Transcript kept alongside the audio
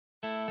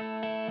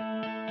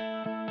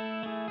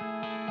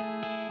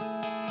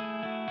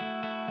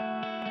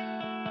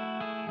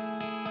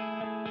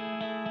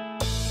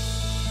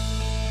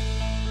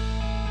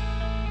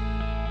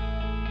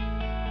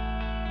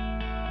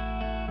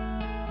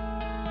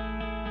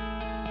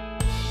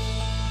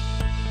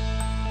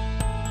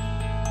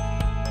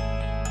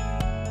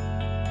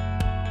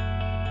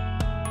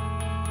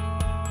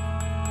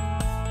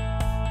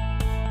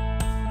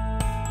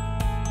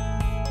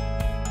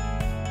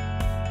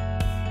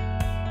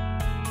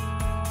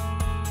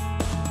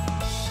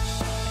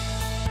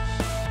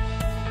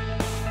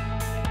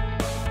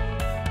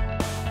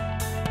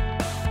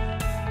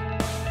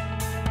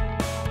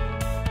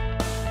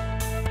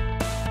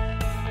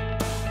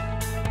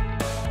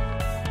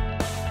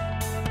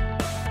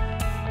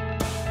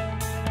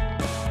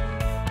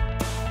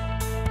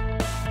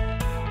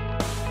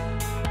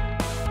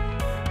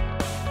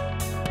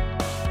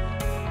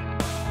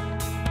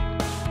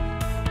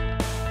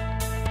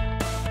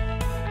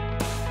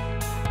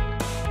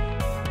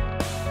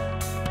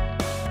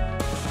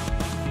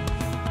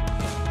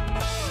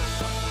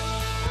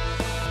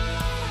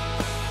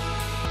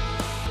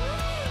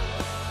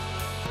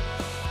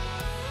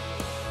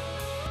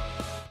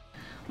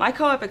My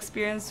co-op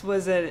experience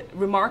was a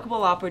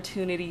remarkable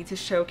opportunity to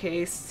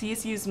showcase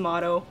CSU's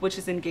motto, which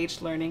is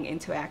engaged learning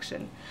into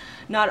action.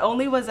 Not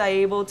only was I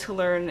able to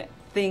learn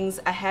things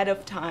ahead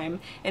of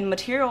time in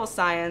material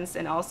science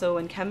and also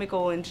in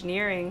chemical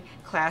engineering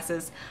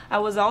classes, I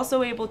was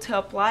also able to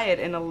apply it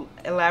in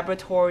a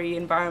laboratory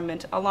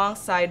environment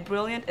alongside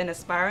brilliant and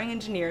aspiring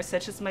engineers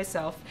such as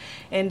myself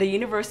in the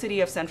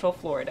University of Central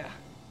Florida.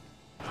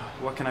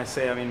 What can I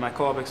say? I mean, my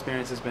co-op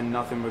experience has been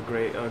nothing but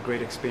a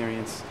great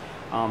experience.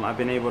 I've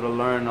been able to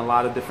learn a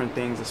lot of different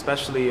things,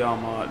 especially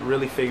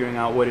really figuring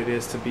out what it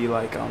is to be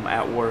like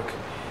at work.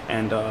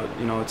 And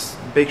you know, it's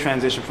a big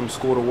transition from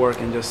school to work,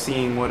 and just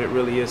seeing what it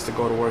really is to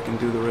go to work and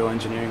do the real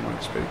engineering work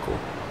is pretty cool.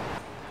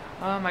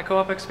 My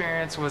co-op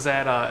experience was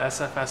at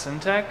SFS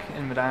Intech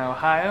in Medina,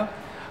 Ohio.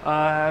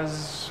 I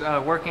was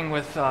working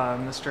with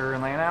Mr.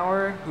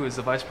 Lanauer, who is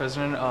the vice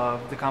president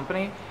of the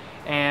company,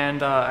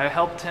 and I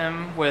helped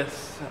him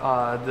with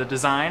the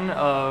design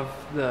of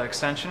the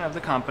extension of the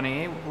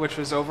company, which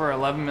was over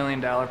 $11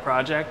 million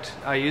project.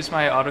 I used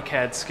my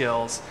AutoCAD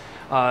skills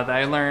that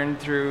I learned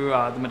through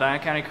the Medina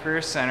County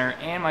Career Center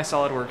and my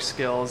SolidWorks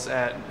skills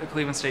at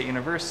Cleveland State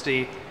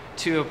University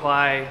to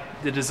apply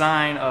the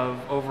design of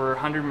over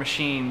 100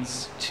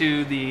 machines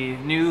to the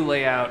new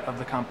layout of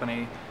the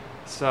company.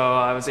 So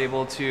I was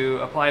able to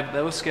apply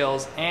those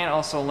skills and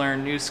also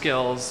learn new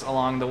skills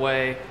along the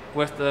way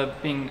with the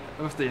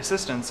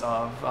assistance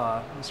of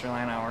Mr.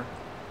 Lanauer.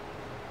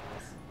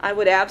 I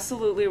would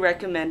absolutely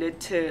recommend it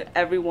to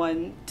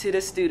everyone, to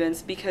the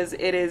students, because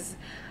it is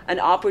an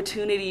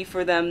opportunity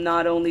for them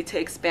not only to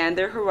expand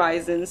their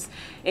horizons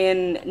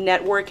in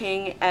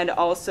networking and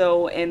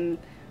also in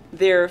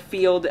their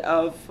field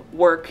of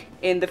work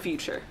in the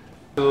future.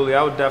 Absolutely,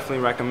 I would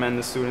definitely recommend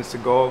the students to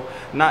go,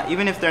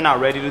 even if they're not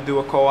ready to do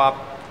a co-op,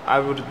 I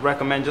would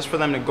recommend just for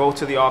them to go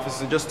to the office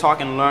and just talk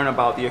and learn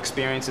about the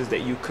experiences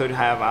that you could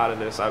have out of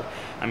this.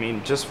 I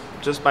mean, just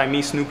by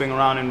me snooping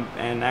around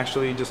and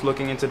actually just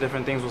looking into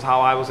different things was how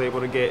I was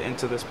able to get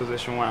into this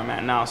position where I'm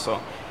at now. So,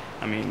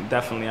 I mean,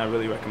 definitely I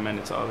really recommend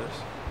it to others.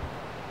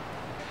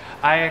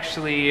 I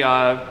actually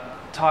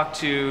talked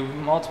to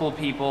multiple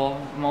people,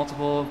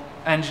 multiple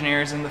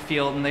engineers in the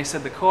field, and they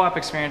said the co-op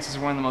experience is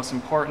one of the most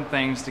important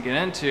things to get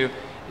into,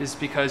 is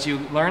because you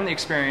learn the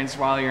experience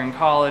while you're in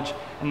college,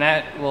 and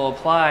that will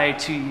apply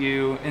to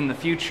you in the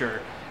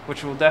future,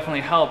 which will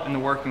definitely help in the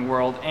working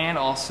world and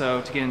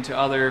also to get into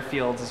other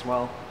fields as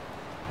well.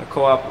 The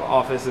co-op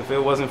office, if it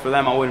wasn't for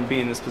them, I wouldn't be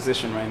in this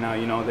position right now.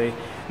 You know, they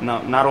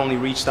not only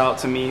reached out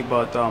to me,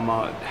 but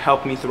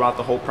helped me throughout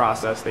the whole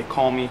process. They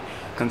call me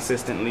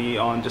consistently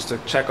just to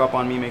check up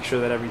on me, make sure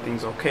that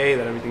everything's okay,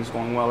 that everything's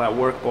going well at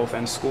work, both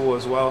and school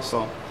as well.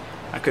 So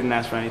I couldn't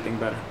ask for anything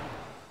better.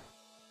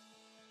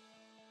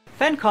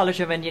 Fenn College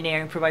of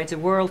Engineering provides a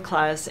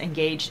world-class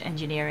engaged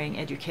engineering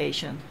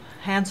education.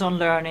 Hands-on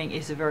learning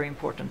is a very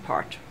important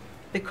part.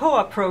 The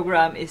co-op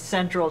program is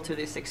central to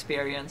this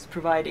experience,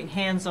 providing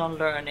hands-on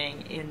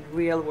learning in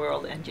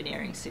real-world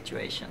engineering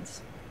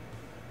situations.